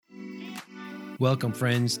Welcome,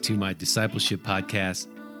 friends, to my discipleship podcast.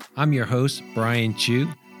 I'm your host, Brian Chu,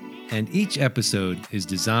 and each episode is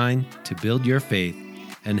designed to build your faith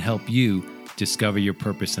and help you discover your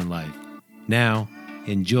purpose in life. Now,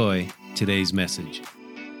 enjoy today's message.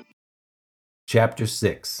 Chapter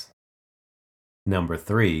 6, Number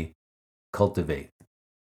 3, Cultivate.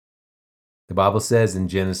 The Bible says in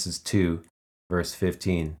Genesis 2, verse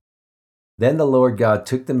 15, "Then the Lord God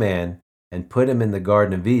took the man and put him in the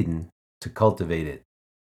Garden of Eden to cultivate it."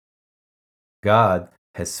 God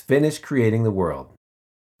has finished creating the world.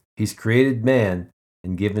 He's created man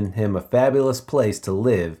and given him a fabulous place to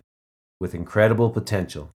live with incredible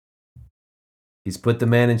potential. He's put the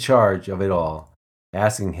man in charge of it all,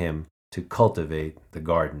 asking him to cultivate the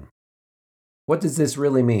garden. What does this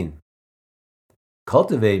really mean?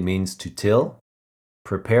 Cultivate means to till,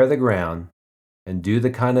 prepare the ground, and do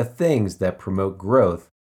the kind of things that promote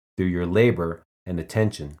growth through your labor and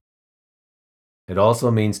attention. It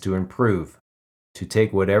also means to improve, to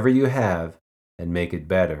take whatever you have and make it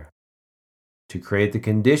better, to create the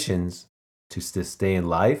conditions to sustain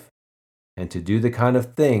life, and to do the kind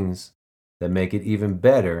of things that make it even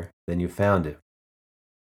better than you found it.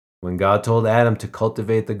 When God told Adam to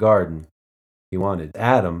cultivate the garden, He wanted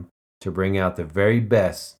Adam to bring out the very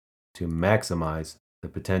best to maximize the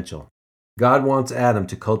potential. God wants Adam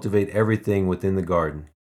to cultivate everything within the garden,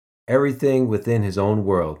 everything within his own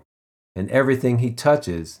world, and everything he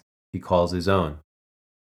touches, he calls his own.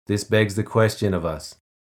 This begs the question of us: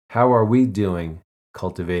 how are we doing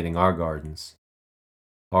cultivating our gardens?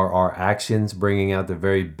 Are our actions bringing out the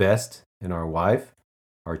very best in our wife,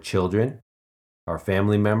 our children, our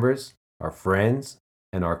family members, our friends,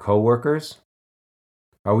 and our co-workers?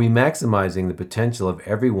 Are we maximizing the potential of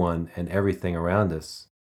everyone and everything around us?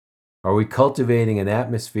 Are we cultivating an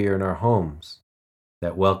atmosphere in our homes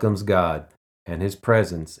that welcomes God and His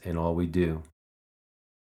presence in all we do?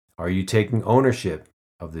 Are you taking ownership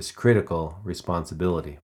of this critical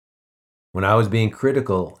responsibility? When I was being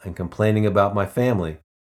critical and complaining about my family,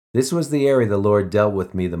 this was the area the Lord dealt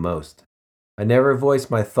with me the most. I never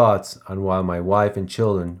voiced my thoughts on why my wife and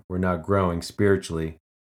children were not growing spiritually,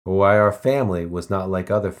 or why our family was not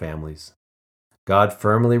like other families. God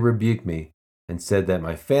firmly rebuked me and said that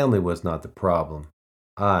my family was not the problem.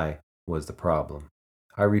 I was the problem.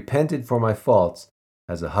 I repented for my faults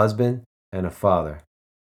as a husband and a father.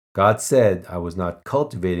 God said I was not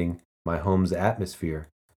cultivating my home's atmosphere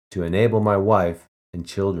to enable my wife and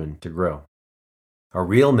children to grow. A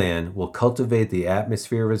real man will cultivate the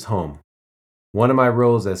atmosphere of his home. One of my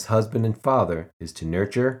roles as husband and father is to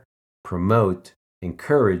nurture, promote,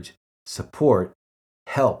 encourage, support,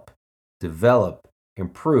 help, develop,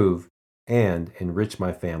 improve, and enrich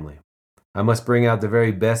my family. I must bring out the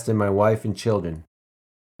very best in my wife and children.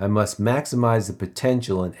 I must maximize the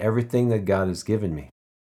potential in everything that God has given me.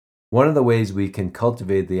 One of the ways we can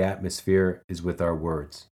cultivate the atmosphere is with our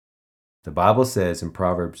words. The Bible says in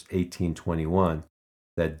Proverbs 18:21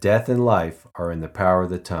 that death and life are in the power of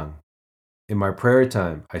the tongue. In my prayer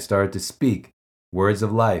time, I started to speak words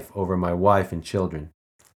of life over my wife and children.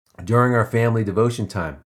 During our family devotion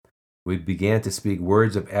time, we began to speak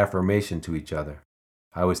words of affirmation to each other.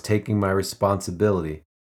 I was taking my responsibility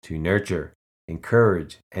to nurture,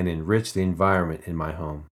 encourage, and enrich the environment in my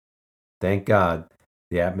home. Thank God,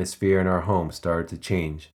 the atmosphere in our home started to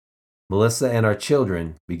change. Melissa and our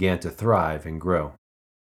children began to thrive and grow.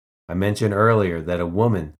 I mentioned earlier that a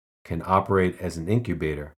woman can operate as an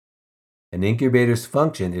incubator. An incubator's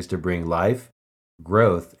function is to bring life,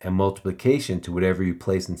 growth, and multiplication to whatever you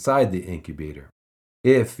place inside the incubator.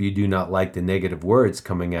 If you do not like the negative words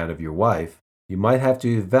coming out of your wife, you might have to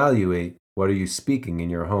evaluate what are you speaking in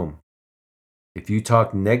your home. If you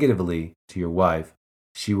talk negatively to your wife,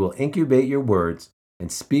 she will incubate your words and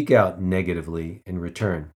speak out negatively in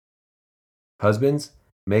return. Husbands,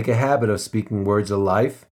 make a habit of speaking words of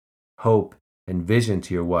life, hope, and vision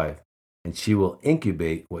to your wife, and she will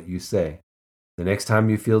incubate what you say. The next time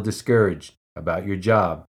you feel discouraged about your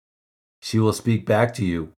job, she will speak back to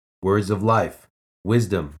you words of life,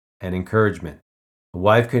 wisdom, and encouragement. A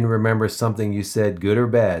wife can remember something you said, good or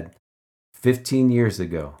bad, 15 years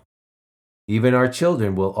ago. Even our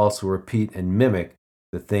children will also repeat and mimic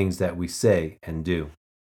the things that we say and do.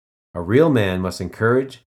 A real man must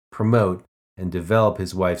encourage, promote, and develop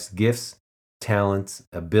his wife's gifts, talents,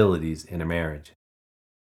 abilities in a marriage.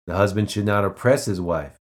 The husband should not oppress his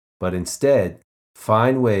wife, but instead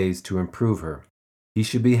find ways to improve her. He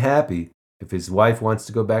should be happy if his wife wants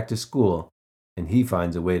to go back to school and he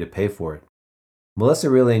finds a way to pay for it. Melissa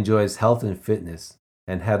really enjoys health and fitness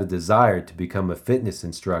and had a desire to become a fitness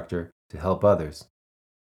instructor to help others.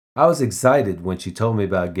 I was excited when she told me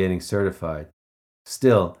about getting certified.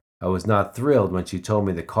 Still, I was not thrilled when she told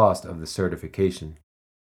me the cost of the certification.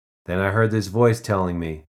 Then I heard this voice telling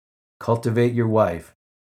me, cultivate your wife,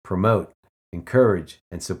 promote, encourage,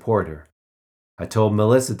 and support her. I told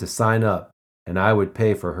Melissa to sign up, and I would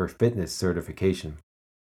pay for her fitness certification.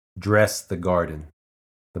 Dress the garden.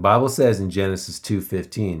 The Bible says in Genesis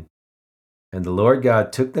 2:15, and the Lord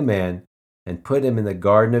God took the man and put him in the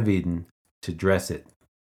Garden of Eden to dress it.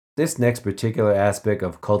 This next particular aspect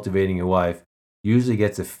of cultivating your wife usually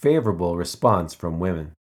gets a favorable response from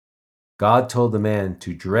women. God told the man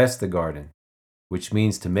to dress the garden, which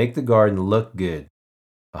means to make the garden look good.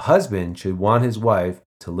 A husband should want his wife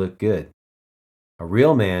to look good. A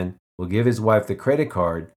real man will give his wife the credit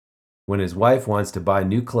card when his wife wants to buy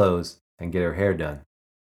new clothes and get her hair done.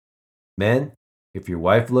 Men, if your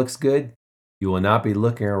wife looks good, you will not be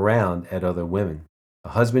looking around at other women. A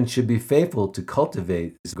husband should be faithful to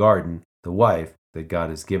cultivate his garden, the wife that God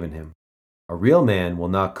has given him. A real man will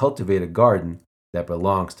not cultivate a garden that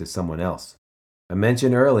belongs to someone else. I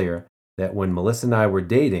mentioned earlier that when Melissa and I were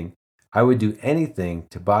dating, I would do anything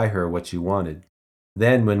to buy her what she wanted.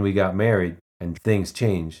 Then when we got married and things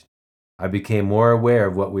changed, I became more aware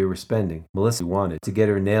of what we were spending. Melissa wanted to get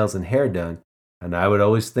her nails and hair done, and I would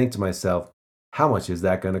always think to myself, how much is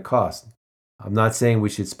that going to cost? I'm not saying we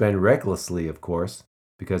should spend recklessly, of course,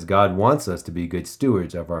 because God wants us to be good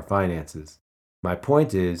stewards of our finances. My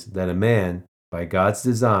point is that a man, by God's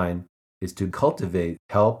design, is to cultivate,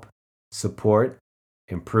 help, support,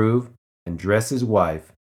 improve, and dress his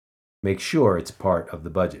wife. Make sure it's part of the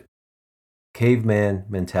budget. Caveman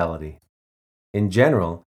mentality. In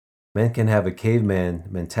general, men can have a caveman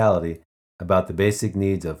mentality about the basic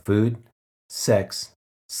needs of food, sex,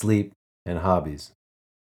 sleep, and hobbies.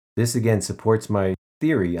 This again supports my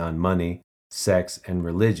theory on money, sex, and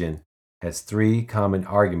religion as three common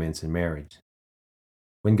arguments in marriage.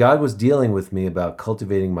 When God was dealing with me about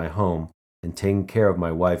cultivating my home and taking care of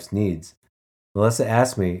my wife's needs, Melissa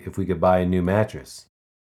asked me if we could buy a new mattress.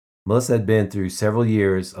 Melissa had been through several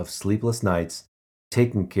years of sleepless nights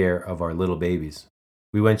taking care of our little babies.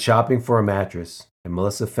 We went shopping for a mattress, and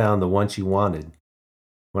Melissa found the one she wanted.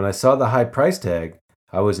 When I saw the high price tag,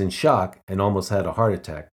 I was in shock and almost had a heart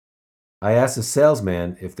attack. I asked the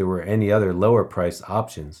salesman if there were any other lower priced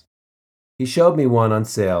options. He showed me one on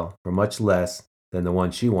sale for much less than the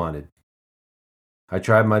one she wanted. I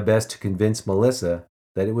tried my best to convince Melissa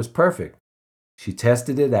that it was perfect. She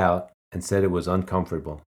tested it out and said it was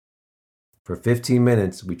uncomfortable. For 15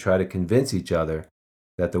 minutes, we tried to convince each other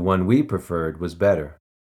that the one we preferred was better.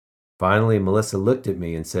 Finally, Melissa looked at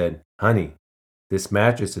me and said, "Honey, this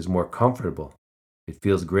mattress is more comfortable. It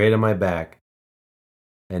feels great on my back.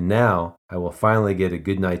 And now I will finally get a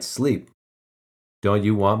good night's sleep. Don't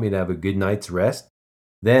you want me to have a good night's rest?"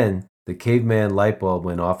 Then the caveman light bulb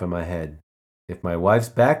went off in my head. If my wife's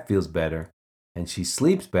back feels better and she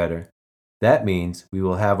sleeps better, that means we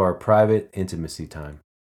will have our private intimacy time.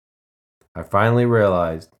 I finally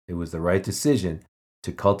realized it was the right decision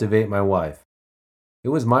to cultivate my wife. It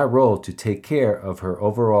was my role to take care of her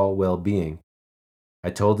overall well-being. I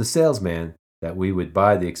told the salesman that we would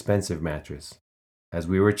buy the expensive mattress. As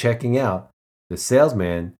we were checking out, the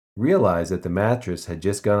salesman realized that the mattress had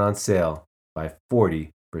just gone on sale by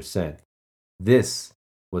 40%. This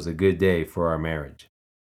was a good day for our marriage.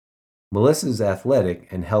 Melissa's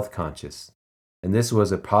athletic and health conscious, and this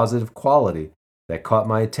was a positive quality that caught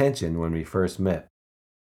my attention when we first met.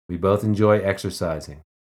 We both enjoy exercising,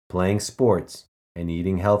 playing sports, and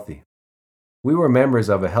eating healthy. We were members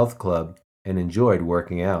of a health club and enjoyed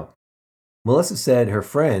working out. Melissa said her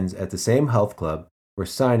friends at the same health club were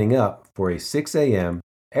signing up for a 6 a.m.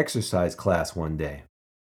 exercise class one day.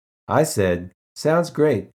 I said, "Sounds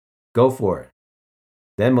great, go for it."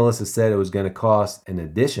 Then Melissa said it was going to cost an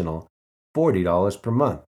additional $40 per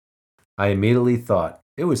month. I immediately thought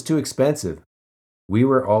it was too expensive. We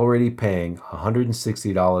were already paying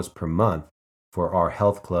 $160 per month for our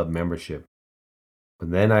health club membership.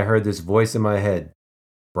 But then I heard this voice in my head,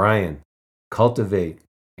 "Brian, cultivate,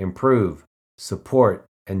 improve, support,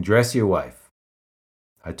 and dress your wife."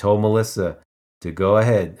 I told Melissa to go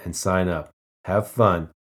ahead and sign up, have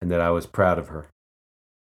fun, and that I was proud of her.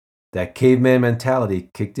 That caveman mentality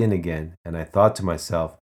kicked in again, and I thought to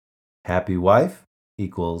myself, happy wife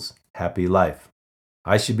equals happy life.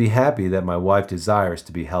 I should be happy that my wife desires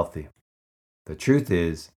to be healthy. The truth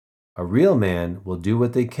is, a real man will do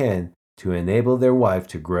what they can to enable their wife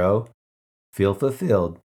to grow, feel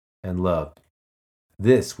fulfilled, and loved.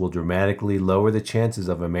 This will dramatically lower the chances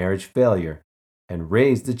of a marriage failure and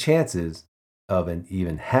raise the chances of an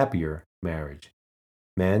even happier marriage.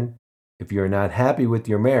 Men, if you are not happy with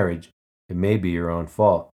your marriage, it may be your own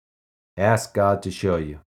fault. Ask God to show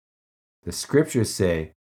you. The scriptures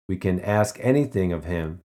say we can ask anything of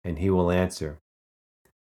Him and He will answer.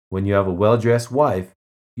 When you have a well-dressed wife,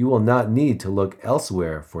 you will not need to look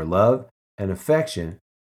elsewhere for love and affection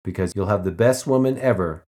because you'll have the best woman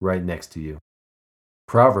ever right next to you.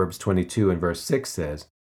 Proverbs 22 and verse 6 says,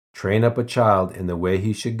 "Train up a child in the way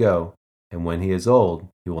he should go, and when he is old,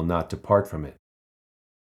 he will not depart from it."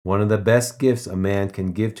 One of the best gifts a man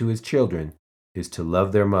can give to his children is to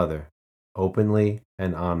love their mother, openly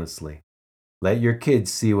and honestly. Let your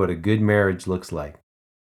kids see what a good marriage looks like.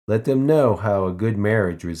 Let them know how a good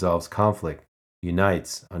marriage resolves conflict,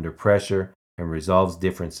 unites under pressure, and resolves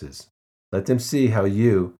differences. Let them see how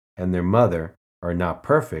you and their mother are not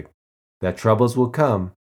perfect, that troubles will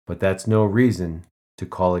come, but that's no reason to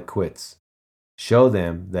call it quits. Show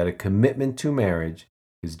them that a commitment to marriage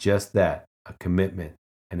is just that, a commitment,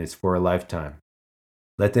 and it's for a lifetime.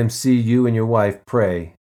 Let them see you and your wife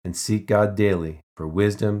pray and seek God daily for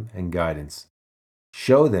wisdom and guidance.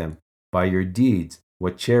 Show them by your deeds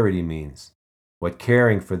what charity means, what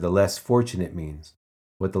caring for the less fortunate means,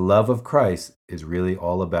 what the love of Christ is really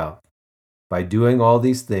all about. By doing all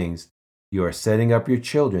these things, you are setting up your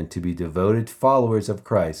children to be devoted followers of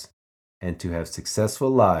Christ and to have successful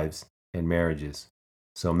lives and marriages.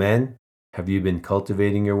 So men, have you been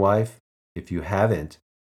cultivating your wife? If you haven't,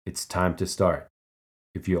 it's time to start.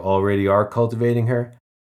 If you already are cultivating her,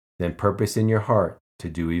 then purpose in your heart to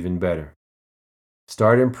do even better.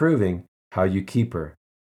 Start improving how you keep her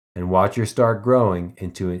and watch her start growing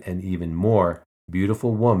into an even more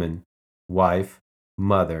beautiful woman, wife,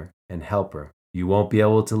 mother, and helper. You won't be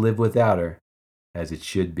able to live without her as it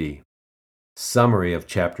should be. Summary of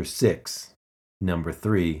Chapter 6. Number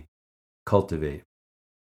 3. Cultivate.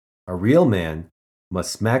 A real man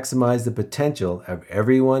must maximize the potential of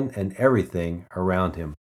everyone and everything around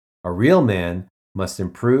him. A real man must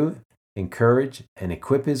improve, encourage, and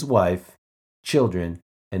equip his wife, children,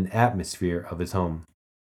 and atmosphere of his home.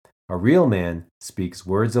 A real man speaks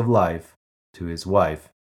words of life to his wife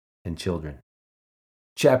and children.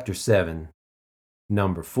 Chapter 7.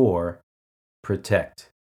 Number 4.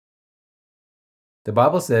 Protect. The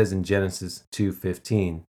Bible says in Genesis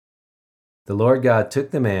 2:15, "The Lord God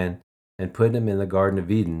took the man and put him in the Garden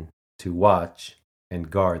of Eden to watch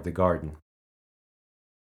and guard the garden."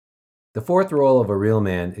 The fourth role of a real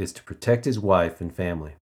man is to protect his wife and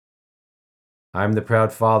family. I am the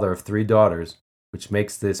proud father of 3 daughters, which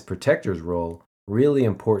makes this protector's role really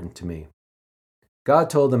important to me. God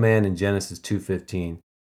told the man in Genesis 2:15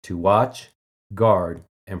 to watch, guard,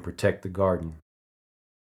 and protect the garden.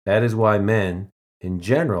 That is why men, in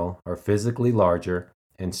general, are physically larger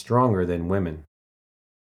and stronger than women.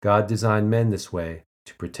 God designed men this way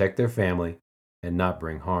to protect their family and not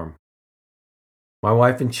bring harm. My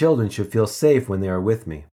wife and children should feel safe when they are with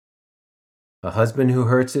me. A husband who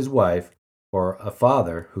hurts his wife, or a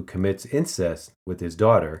father who commits incest with his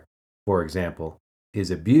daughter, for example,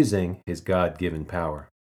 is abusing his God-given power.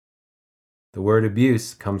 The word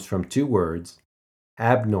abuse comes from 2 words,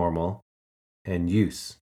 abnormal and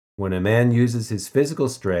use. When a man uses his physical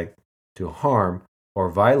strength to harm or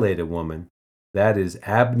violate a woman, that is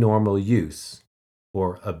abnormal use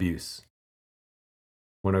or abuse.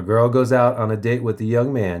 When a girl goes out on a date with a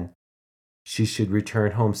young man, she should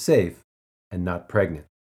return home safe and not pregnant.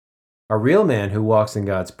 A real man who walks in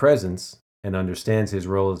God's presence and understands his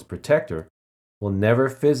role as protector will never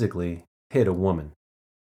physically hit a woman.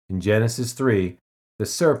 In Genesis 3, the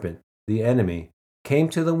serpent, the enemy, came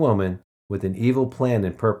to the woman with an evil plan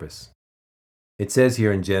and purpose. It says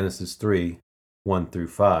here in Genesis 3, 1 through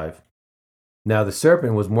 5, "Now the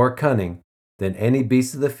serpent was more cunning than any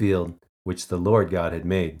beast of the field which the Lord God had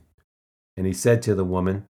made. And he said to the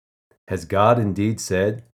woman, Has God indeed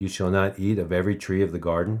said, You shall not eat of every tree of the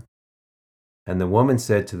garden? And the woman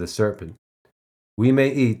said to the serpent, We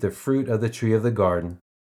may eat the fruit of the tree of the garden,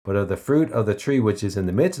 but of the fruit of the tree which is in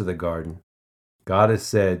the midst of the garden, God has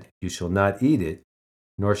said, You shall not eat it,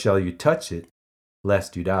 nor shall you touch it,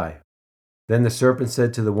 lest you die. Then the serpent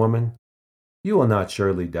said to the woman, You will not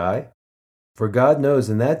surely die, for God knows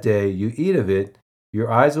in that day you eat of it,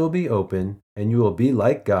 your eyes will be open, and you will be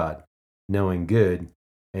like God, knowing good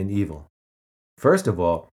and evil." First of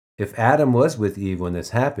all, if Adam was with Eve when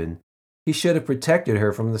this happened, he should have protected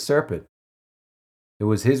her from the serpent. It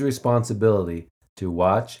was his responsibility to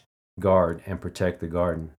watch, guard, and protect the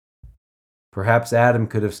garden. Perhaps Adam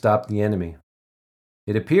could have stopped the enemy.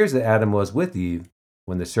 It appears that Adam was with Eve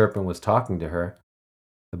when the serpent was talking to her.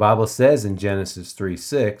 The Bible says in Genesis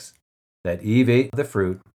 3:6 that Eve ate the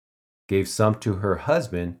fruit, gave some to her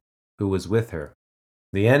husband who was with her.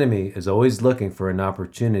 The enemy is always looking for an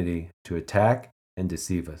opportunity to attack and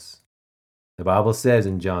deceive us. The Bible says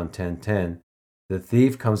in John 10:10, "The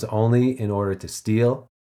thief comes only in order to steal,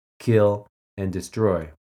 kill, and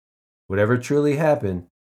destroy." Whatever truly happened,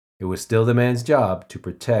 it was still the man's job to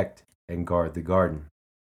protect and guard the garden.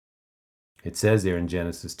 It says there in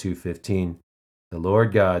Genesis 2:15, "The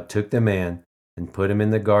Lord God took the man and put him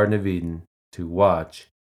in the Garden of Eden to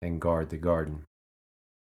watch and guard the garden."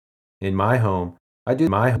 In my home, I do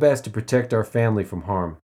my best to protect our family from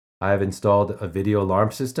harm. I have installed a video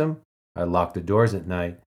alarm system, I lock the doors at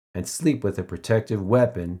night, and sleep with a protective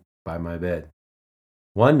weapon by my bed.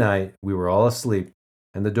 One night, we were all asleep,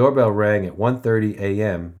 and the doorbell rang at 1:30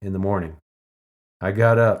 a.m. in the morning. I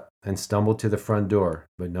got up and stumbled to the front door,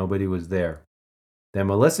 but nobody was there. Then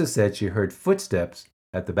Melissa said she heard footsteps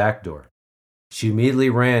at the back door. She immediately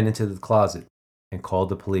ran into the closet and called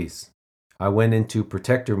the police. I went into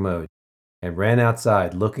protector mode and ran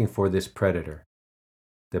outside looking for this predator.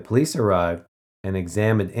 The police arrived and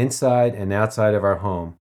examined inside and outside of our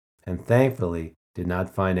home and thankfully did not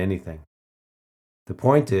find anything. The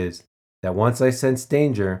point is that once I sensed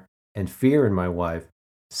danger and fear in my wife,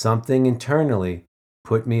 something internally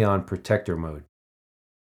put me on protector mode.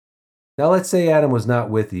 Now let's say Adam was not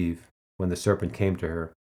with Eve when the serpent came to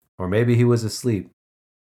her, or maybe he was asleep.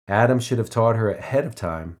 Adam should have taught her ahead of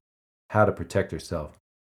time how to protect herself.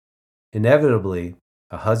 Inevitably,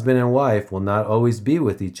 a husband and wife will not always be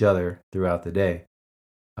with each other throughout the day.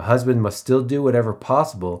 A husband must still do whatever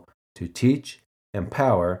possible to teach,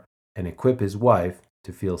 empower, and equip his wife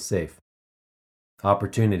to feel safe.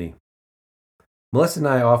 Opportunity. Melissa and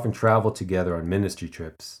I often travel together on ministry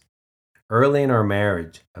trips. Early in our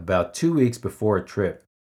marriage, about 2 weeks before a trip,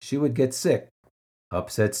 she would get sick,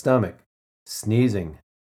 upset stomach, sneezing,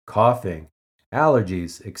 coughing,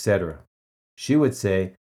 allergies, etc. She would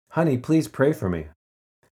say, "Honey, please pray for me."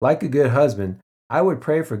 Like a good husband, I would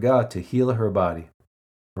pray for God to heal her body.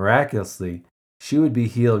 Miraculously, she would be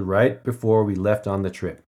healed right before we left on the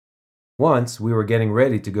trip. Once, we were getting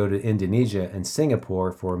ready to go to Indonesia and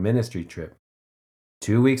Singapore for a ministry trip.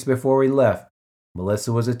 2 weeks before we left,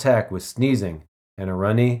 Melissa was attacked with sneezing and a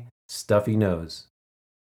runny, stuffy nose.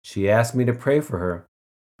 She asked me to pray for her,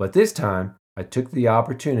 but this time I took the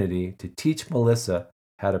opportunity to teach Melissa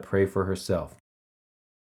how to pray for herself.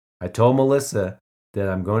 I told Melissa that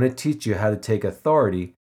I'm going to teach you how to take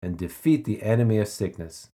authority and defeat the enemy of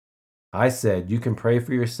sickness. I said, you can pray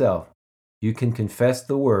for yourself, you can confess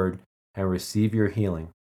the word and receive your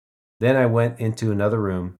healing. Then I went into another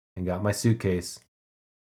room and got my suitcase.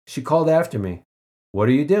 She called after me. "What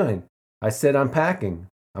are you doing?" I said, "I'm packing.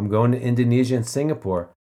 I'm going to Indonesia and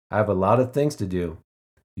Singapore. I have a lot of things to do.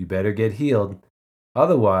 You better get healed.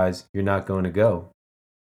 Otherwise, you're not going to go."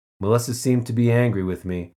 Melissa seemed to be angry with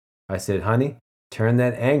me. I said, "Honey, turn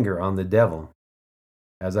that anger on the devil."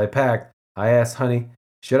 As I packed, I asked Honey,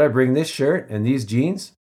 "Should I bring this shirt and these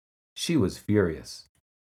jeans?" She was furious.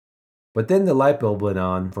 But then the light bulb went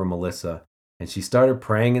on for Melissa, and she started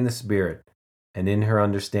praying in the Spirit and in her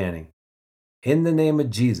understanding. "In the name of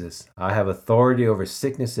Jesus, I have authority over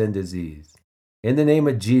sickness and disease. In the name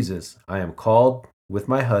of Jesus, I am called with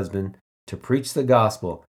my husband to preach the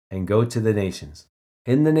gospel and go to the nations.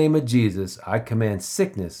 In the name of Jesus, I command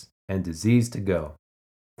sickness and disease to go."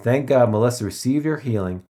 Thank God Melissa received her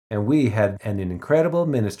healing, and we had an incredible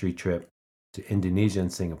ministry trip to Indonesia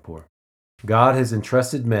and Singapore. God has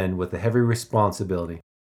entrusted men with a heavy responsibility,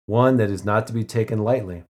 one that is not to be taken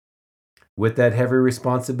lightly. With that heavy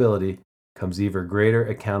responsibility comes even greater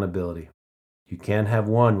accountability. You can't have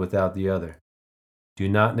one without the other. Do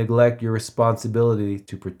not neglect your responsibility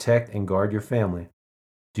to protect and guard your family.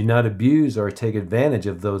 Do not abuse or take advantage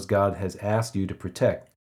of those God has asked you to protect.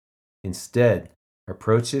 Instead,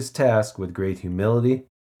 approach this task with great humility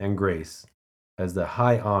and grace, as the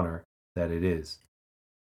high honor that it is.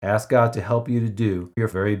 Ask God to help you to do your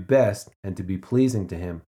very best and to be pleasing to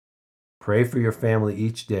Him. Pray for your family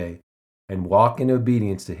each day and walk in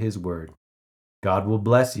obedience to His word. God will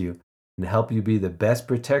bless you and help you be the best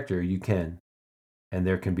protector you can, and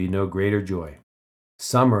there can be no greater joy.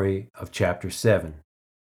 Summary of Chapter 7.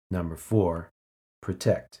 Number 4.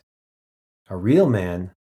 Protect. A real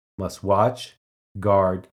man must watch,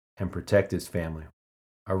 guard, and protect his family.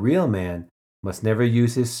 A real man must never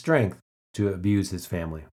use his strength to abuse his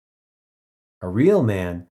family. A real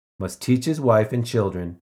man must teach his wife and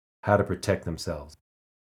children how to protect themselves.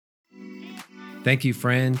 Thank you,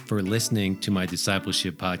 friend, for listening to my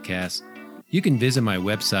discipleship podcast. You can visit my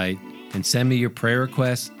website and send me your prayer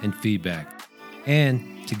requests and feedback.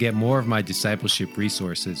 And to get more of my discipleship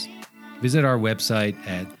resources, visit our website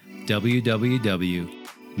at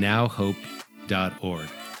www.nowhope.org.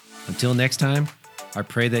 Until next time, I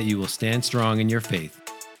pray that you will stand strong in your faith